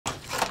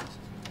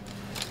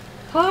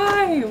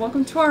Hi,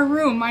 welcome to our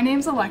room. My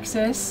name's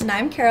Alexis. And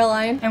I'm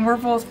Caroline. And we're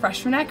both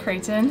freshmen at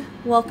Creighton.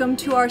 Welcome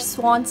to our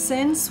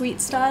Swanson suite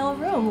style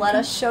room. Let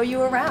us show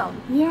you around.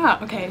 Yeah,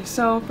 okay,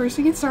 so first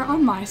we can start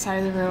on my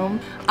side of the room.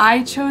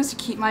 I chose to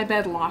keep my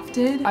bed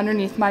lofted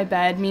underneath my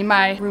bed. Me and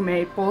my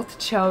roommate both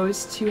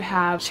chose to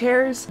have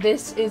chairs.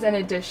 This is an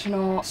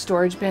additional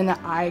storage bin that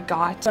I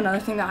got. Another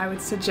thing that I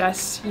would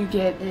suggest you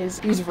get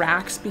is these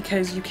racks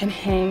because you can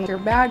hang your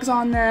bags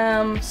on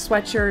them,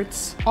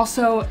 sweatshirts.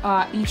 Also,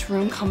 each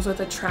room comes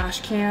with a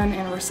trash can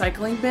and a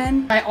recycling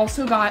bin. I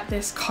also got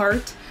this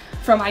cart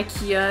from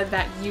IKEA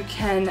that you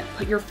can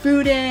put your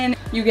food in.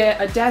 You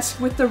get a desk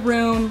with the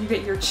room, you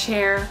get your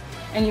chair,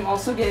 and you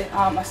also get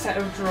a set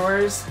of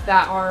drawers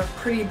that are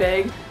pretty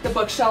big. The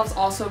bookshelves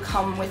also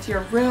come with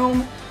your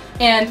room,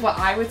 and what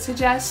I would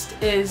suggest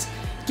is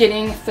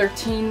getting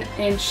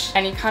 13-inch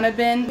any kind of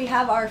bin. We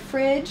have our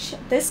fridge.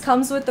 This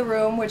comes with the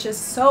room, which is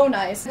so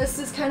nice. This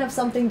is kind of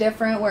something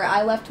different where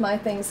I left my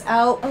things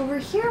out. Over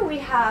here we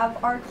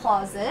have our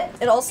closet.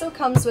 It also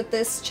comes with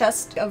this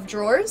chest of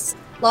drawers.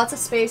 Lots of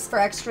space for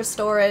extra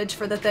storage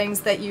for the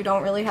things that you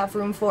don't really have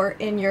room for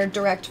in your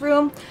direct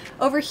room.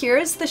 Over here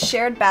is the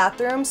shared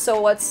bathroom. So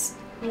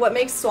what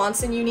makes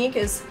Swanson unique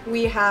is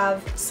we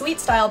have suite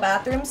style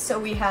bathrooms, so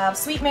we have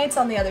suite mates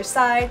on the other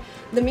side.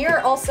 The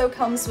mirror also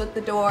comes with the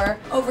door.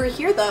 Over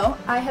here though,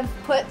 I have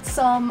put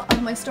some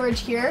of my storage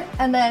here,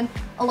 and then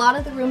a lot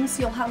of the rooms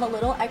you'll have a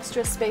little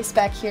extra space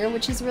back here,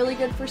 which is really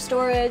good for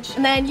storage.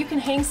 And then you can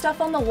hang stuff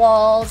on the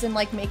walls and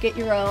like make it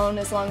your own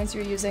as long as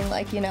you're using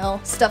like, you know,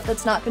 stuff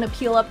that's not gonna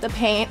peel up the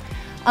paint.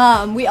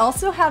 We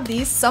also have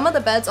these. Some of the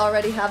beds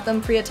already have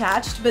them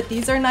pre-attached, but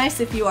these are nice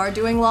if you are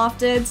doing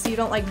lofted so you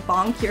don't like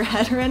bonk your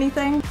head or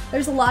anything.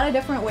 There's a lot of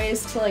different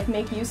ways to like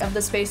make use of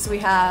the space we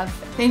have.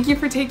 Thank you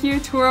for taking a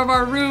tour of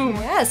our room.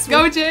 Yes.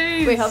 Go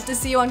Jays! We hope to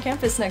see you on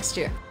campus next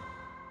year.